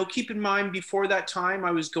 Keep in mind, before that time,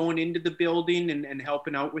 I was going into the building and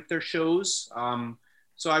helping out with their shows.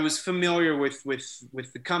 So I was familiar with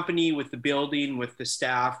the company, with the building, with the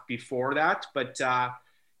staff before that. But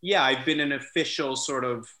I've been an official sort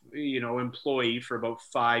of, employee for about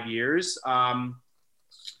 5 years.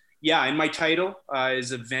 And my title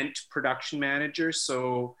is event production manager.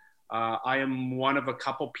 So I am one of a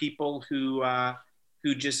couple people who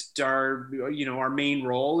just are, our main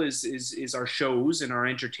role is our shows and our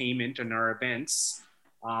entertainment and our events,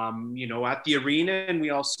 at the arena, and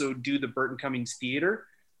we also do the Burton Cummings Theater.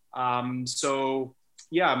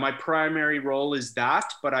 My primary role is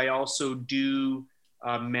that, but I also do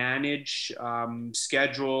manage,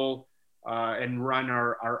 schedule, and run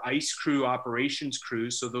our ice crew, operations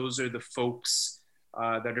crew. So those are the folks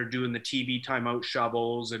that are doing the TV timeout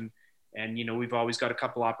shovels, and we've always got a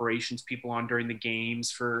couple operations people on during the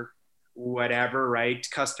games for whatever, right?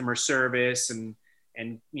 Customer service and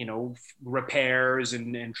repairs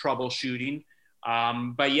and troubleshooting.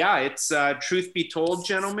 It's truth be told,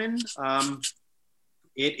 gentlemen,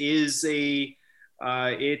 it is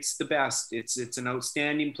it's the best. It's an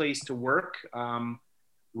outstanding place to work.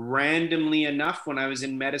 Randomly enough, when I was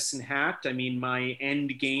in Medicine Hat, my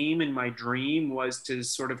end game and my dream was to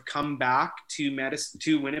sort of come back to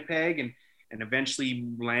Winnipeg and eventually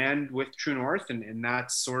land with True North. And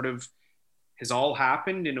that sort of has all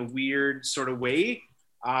happened in a weird sort of way.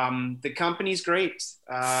 The company's great.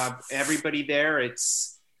 Everybody there,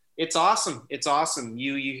 it's awesome. It's awesome.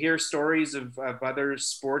 You hear stories of other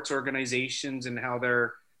sports organizations and how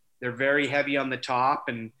they're very heavy on the top,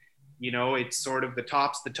 and it's sort of the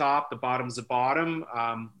top's the top, the bottom's the bottom.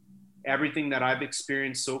 Everything that I've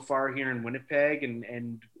experienced so far here in Winnipeg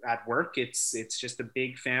and at work, it's just a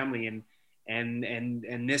big family. And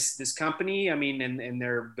this company, and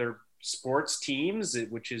their sports teams,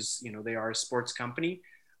 which is, they are a sports company.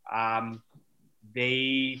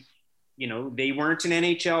 They weren't an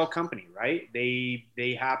NHL company, right?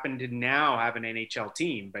 They happen to now have an NHL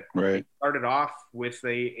team, but right. They started off with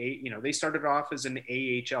they started off as an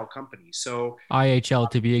AHL company. So IHL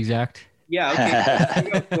to be exact. Yeah.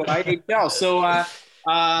 Okay. So IHL. So,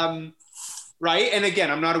 right. And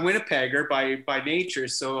again, I'm not a Winnipegger by nature.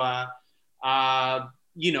 So,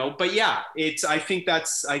 but yeah, I think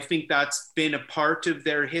that's been a part of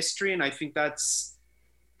their history. And I think that's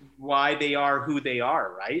why they are who they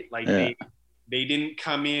are, right? Like they didn't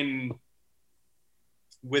come in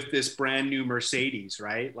with this brand new Mercedes,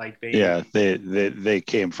 right? Like they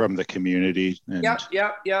came from the community. And...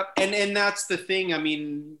 Yep. And that's the thing.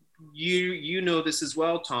 You know this as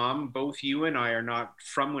well, Tom. Both you and I are not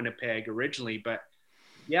from Winnipeg originally, but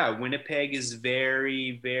yeah, Winnipeg is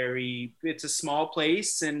very, very. It's a small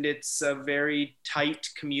place and it's a very tight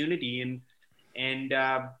community, and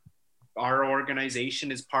our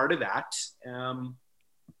organization is part of that,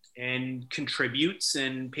 and contributes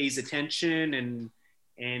and pays attention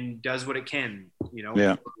and does what it can,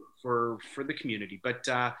 for the community. But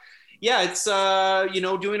it's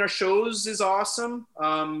doing our shows is awesome.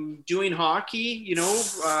 Doing hockey,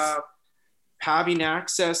 having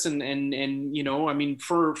access and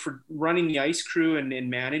for running the ice crew and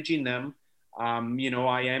managing them,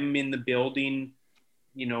 I am in the building,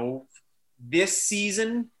 this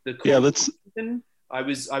season, season, I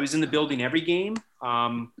was in the building every game.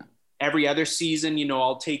 Every other season,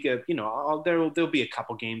 I'll take there'll be a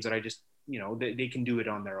couple games that I just, they can do it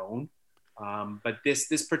on their own. But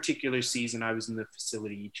this particular season, I was in the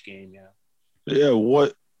facility each game. Yeah. Yeah.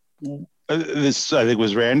 What this I think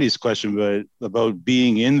was Randy's question, but about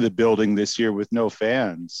being in the building this year with no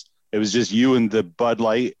fans. It was just you and the Bud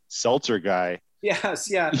Light seltzer guy. Yes,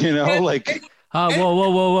 yeah. You know, like.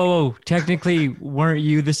 Whoa! Technically, weren't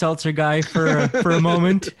you the seltzer guy for a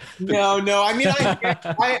moment? No. I mean,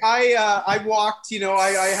 I walked. You know,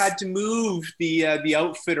 I had to move the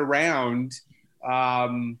outfit around.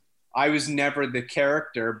 I was never the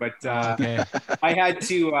character, but Okay. I had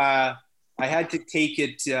to take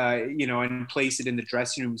it, you know, and place it in the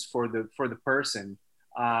dressing rooms for the person.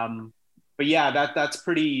 But yeah, that's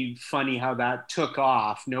pretty funny how that took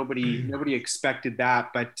off. Nobody expected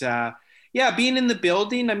that, but. Yeah, being in the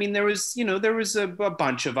building, I mean, there was a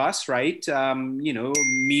bunch of us, right? You know,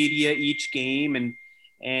 media each game,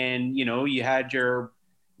 and you know, you had your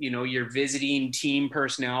visiting team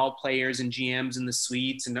personnel, players and GMs in the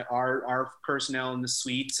suites, and our personnel in the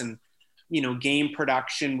suites, and you know, game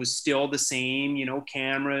production was still the same. You know,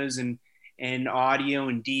 cameras and audio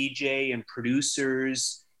and DJ and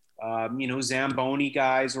producers. You know, Zamboni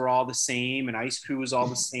guys were all the same, and Ice Crew was all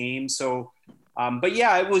the same. So. But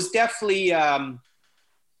yeah, it was definitely,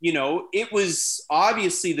 you know, it was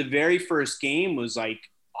obviously the very first game was like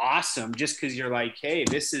awesome just because you're like, hey,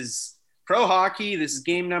 this is pro hockey. This is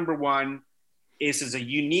game number one. This is a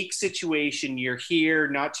unique situation. You're here.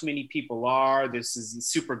 Not too many people are. This is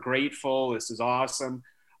super grateful. This is awesome.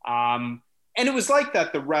 And it was like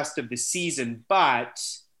that the rest of the season. But,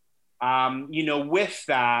 you know, with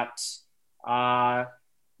that,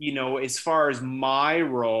 you know, as far as my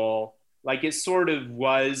role, like it sort of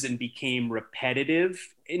was and became repetitive,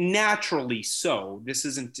 naturally so. This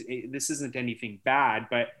isn't anything bad,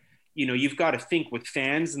 but you know, you've got to think with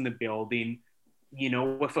fans in the building, you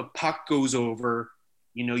know, if a puck goes over,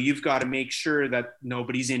 you know, you've got to make sure that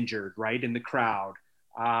nobody's injured, right, in the crowd.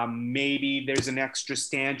 Maybe there's an extra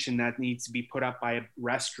stanchion that needs to be put up by a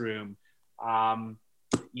restroom.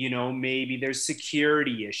 You know, maybe there's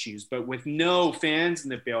security issues, but with no fans in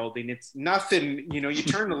the building, it's nothing. You know, you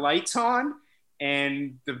turn the lights on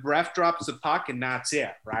and the ref drops the puck and that's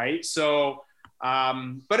it, right? So,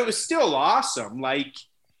 but it was still awesome. Like,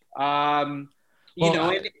 you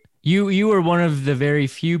know, you were one of the very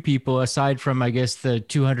few people, aside from I guess the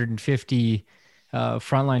 250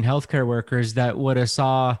 frontline healthcare workers, that would have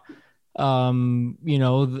saw, you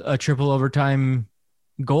know, a triple overtime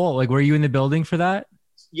goal. Like, were you in the building for that?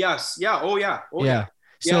 Yes. Yeah. Oh yeah.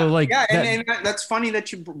 So like, yeah, and that's funny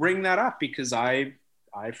that you bring that up because I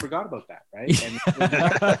forgot about that, right? And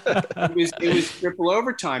it was triple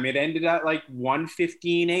overtime. It ended at like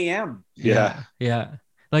 1:15 a.m. Yeah.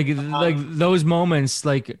 Like those moments,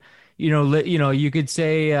 like, you know, you could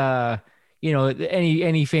say, you know,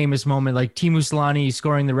 any famous moment, like Teemu Selanne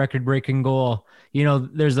scoring the record breaking goal, you know,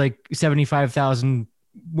 there's like 75,000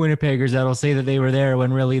 Winnipeggers that'll say that they were there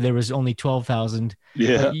when really there was only 12,000.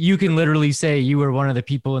 Yeah. You can literally say you were one of the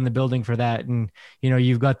people in the building for that. And, you know,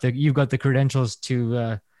 you've got the credentials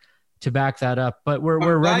to back that up, but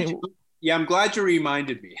we're running. I'm glad you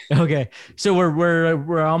reminded me. Okay. So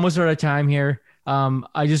we're almost out of time here.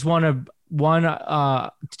 I just want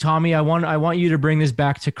to, Tommy, I want you to bring this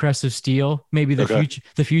back to Crest of Steel, maybe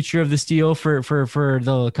the future of the Steel for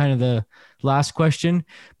the kind of the last question,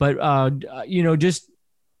 but you know, just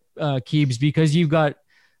Keebs, because you've got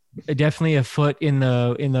definitely a foot in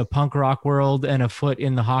the punk rock world and a foot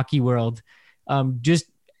in the hockey world. Why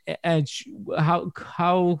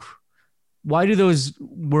do those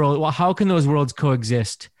how can those worlds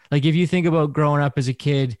coexist? Like, if you think about growing up as a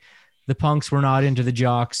kid, the punks were not into the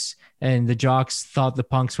jocks, and the jocks thought the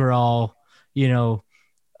punks were all, you know,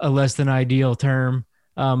 a less than ideal term.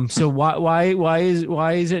 So why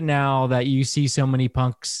is it now that you see so many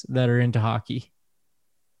punks that are into hockey?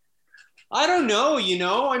 I don't know. You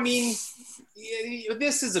know, I mean,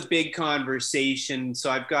 this is a big conversation, so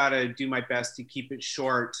I've got to do my best to keep it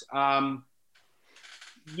short.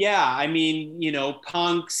 Yeah, I mean, you know,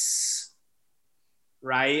 punks,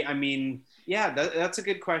 right? I mean, yeah, that's a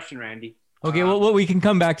good question, Randy. Okay, well, we can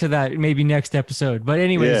come back to that maybe next episode. But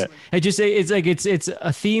anyways, it's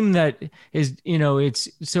a theme that is, you know, it's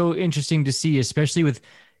so interesting to see, especially with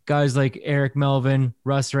guys like Eric Melvin,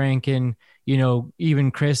 Russ Rankin, you know, even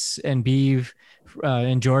Chris and Beeve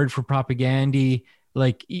and George for Propagandy,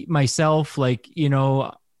 like myself, like, you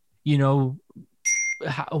know,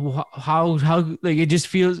 how like it just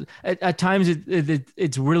feels at times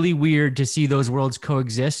it's really weird to see those worlds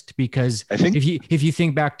coexist, because I think if you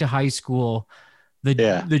think back to high school, the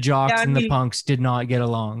jocks and the punks did not get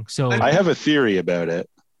along. So I have a theory about it.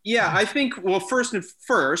 Yeah, I think, well,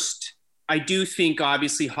 first, I do think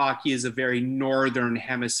obviously hockey is a very northern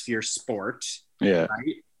hemisphere sport. Yeah.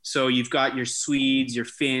 Right? So you've got your Swedes, your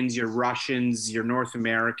Finns, your Russians, your North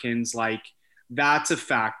Americans, like that's a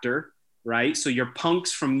factor, right? So your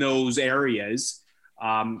punks from those areas,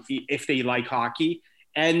 if they like hockey.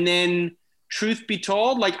 And then truth be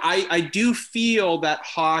told, like I do feel that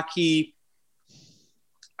hockey,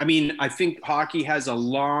 I mean, I think hockey has a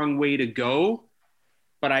long way to go,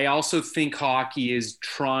 but I also think hockey is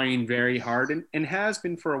trying very hard and has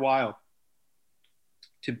been for a while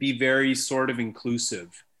to be very sort of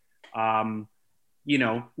inclusive. You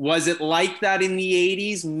know, was it like that in the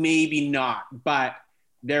 80s? Maybe not, but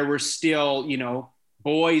there were still, you know,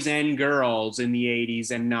 boys and girls in the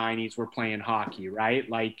 80s and 90s were playing hockey, right?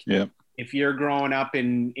 Like if you're growing up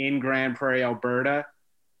in Grand Prairie, Alberta,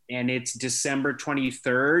 and it's December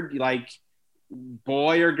 23rd, like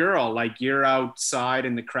boy or girl, like you're outside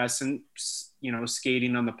in the Crescent, you know,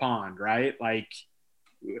 skating on the pond, right? Like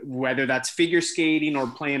whether that's figure skating or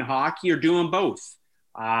playing hockey or doing both.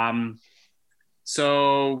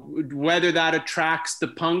 So whether that attracts the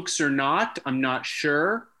punks or not, I'm not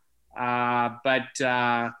sure. But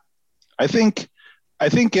I think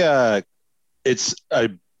it's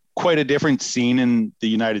quite a different scene in the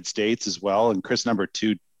United States as well. And Chris number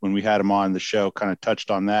 2, when we had him on the show, kind of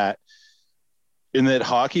touched on that, in that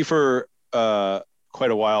hockey for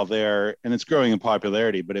quite a while there, and it's growing in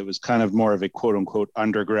popularity, but it was kind of more of a quote unquote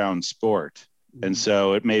underground sport. And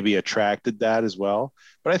so it maybe attracted that as well.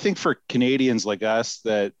 But I think for Canadians like us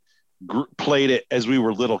that played it as we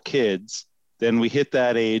were little kids, then we hit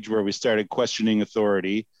that age where we started questioning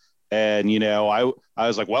authority. And, you know, I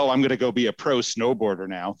was like, well, I'm going to go be a pro snowboarder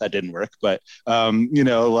now. That didn't work. But, you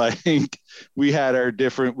know, like we had our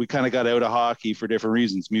different, we kind of got out of hockey for different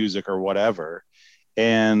reasons, music or whatever.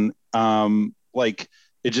 And like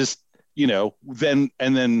it just, you know, then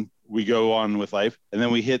we go on with life, and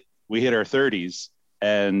then we hit our 30s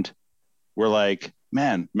and we're like,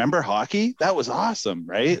 man, remember hockey? That was awesome.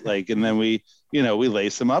 Right. Like, and then we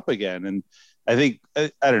lace them up again. And I think, I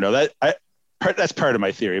don't know, that's part of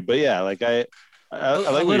my theory, but yeah, like I like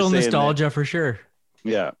a little nostalgia for sure.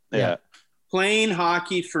 Yeah. Playing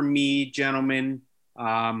hockey for me, gentlemen,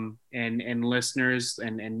 and listeners,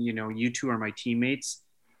 and you know, you two are my teammates.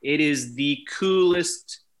 It is the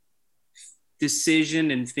coolest decision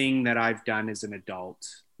and thing that I've done as an adult.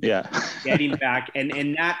 Yeah. Getting back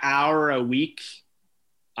and that hour a week,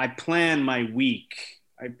 I plan my week,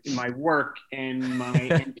 my work and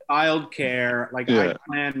my childcare. Like I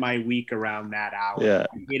plan my week around that hour. Yeah.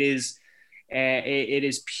 It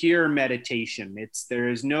is pure meditation. There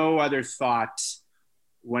is no other thought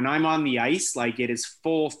when I'm on the ice. Like it is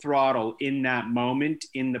full throttle in that moment,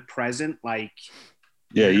 in the present. Like,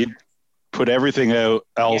 yeah, you put everything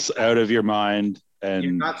else out of your mind, and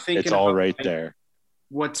you're not thinking it's all about, right like, there.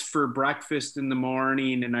 What's for breakfast in the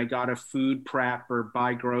morning, and I got a food prep or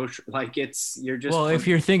buy groceries. Like you're just. Well, if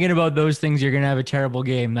you're thinking about those things, you're gonna have a terrible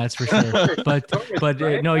game. That's for sure. But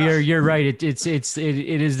no, you're right. It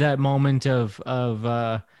is that moment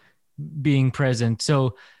of being present.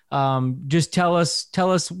 So just tell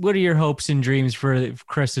us what are your hopes and dreams for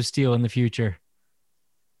Crest of Steel in the future?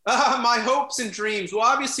 My hopes and dreams. Well,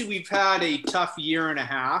 obviously we've had a tough year and a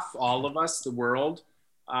half, all of us, the world.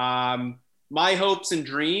 My hopes and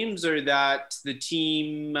dreams are that the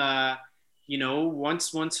team, you know,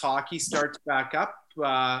 once hockey starts back up,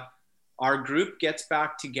 our group gets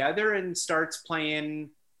back together and starts playing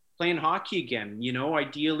hockey again, you know,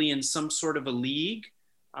 ideally in some sort of a league,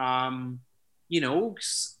 you know,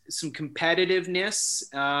 some competitiveness,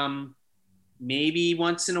 maybe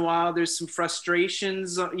once in a while there's some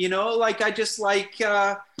frustrations, you know, like I just like,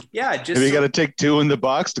 just maybe you got to take 2 in the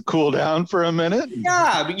box to cool down for a minute.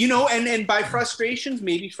 Yeah, but you know, and by frustrations,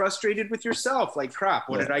 maybe frustrated with yourself, like crap,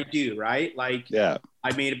 what did I do, right? Like, I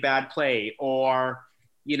made a bad play, or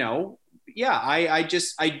you know, I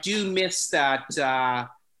do miss that.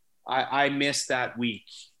 I miss that week.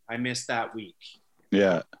 I miss that week.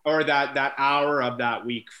 Yeah. Or that hour of that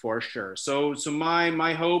week for sure. So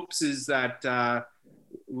my hopes is that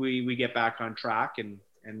we get back on track and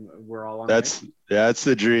we're all on. That's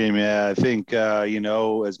the dream. Yeah. I think, you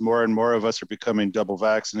know, as more and more of us are becoming double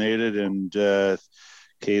vaccinated and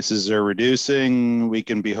cases are reducing, we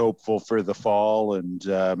can be hopeful for the fall, and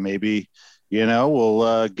maybe, you know, we'll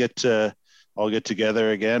all get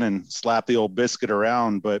together again and slap the old biscuit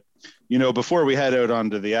around. But, you know, before we head out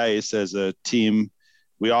onto the ice as a team,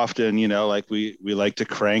 we often, you know, like we like to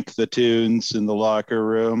crank the tunes in the locker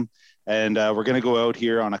room, and we're going to go out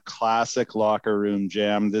here on a classic locker room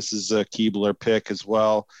jam. This is a Keebler pick as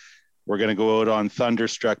well. We're going to go out on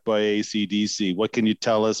Thunderstruck by AC/DC. What can you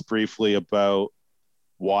tell us briefly about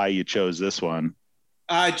why you chose this one?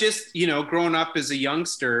 Just, growing up as a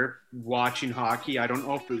youngster watching hockey, I don't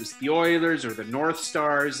know if it was the Oilers or the North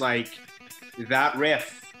Stars, like that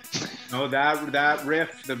riff. That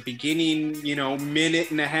riff, the beginning,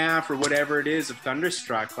 minute and a half or whatever it is of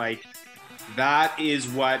Thunderstruck, like that is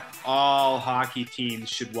what all hockey teams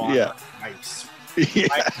should walk on ice. Yeah.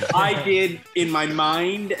 I did in my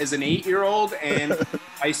mind as an 8-year-old, and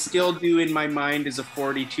I still do in my mind as a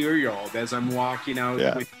 42-year-old as I'm walking out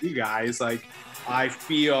with you guys. Like, I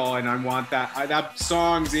feel and I want that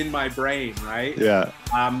song's in my brain, right? Yeah.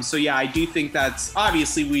 So yeah, I do think that's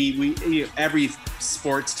obviously we every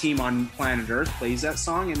sports team on planet Earth plays that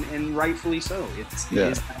song, and rightfully so. It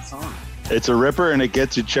is that song. It's a ripper and it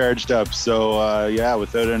gets you charged up. So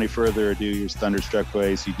without any further ado, here's Thunderstruck by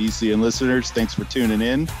AC/DC. And listeners, thanks for tuning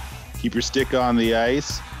in. Keep your stick on the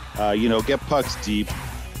ice. Get pucks deep,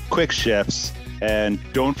 quick shifts, and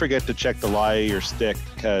don't forget to check the lie of your stick,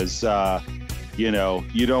 because you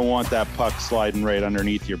don't want that puck sliding right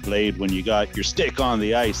underneath your blade when you got your stick on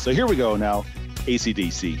the ice. So here we go now,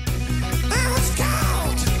 AC/DC.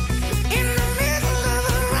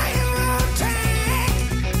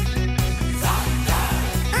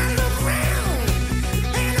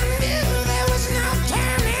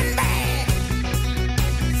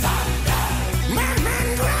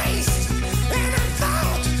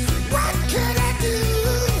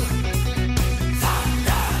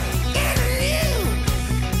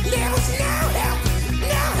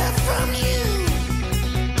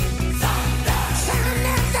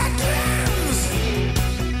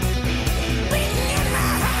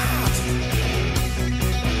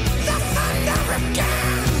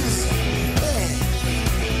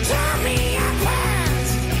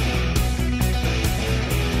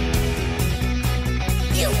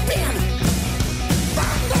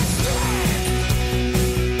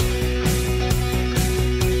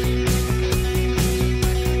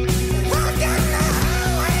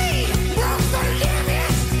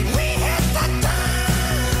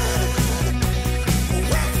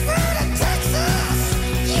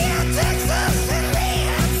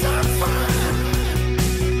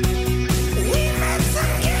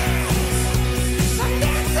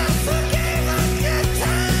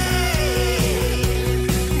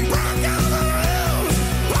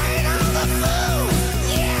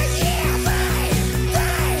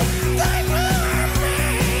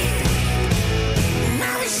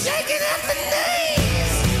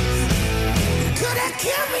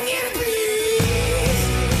 Killing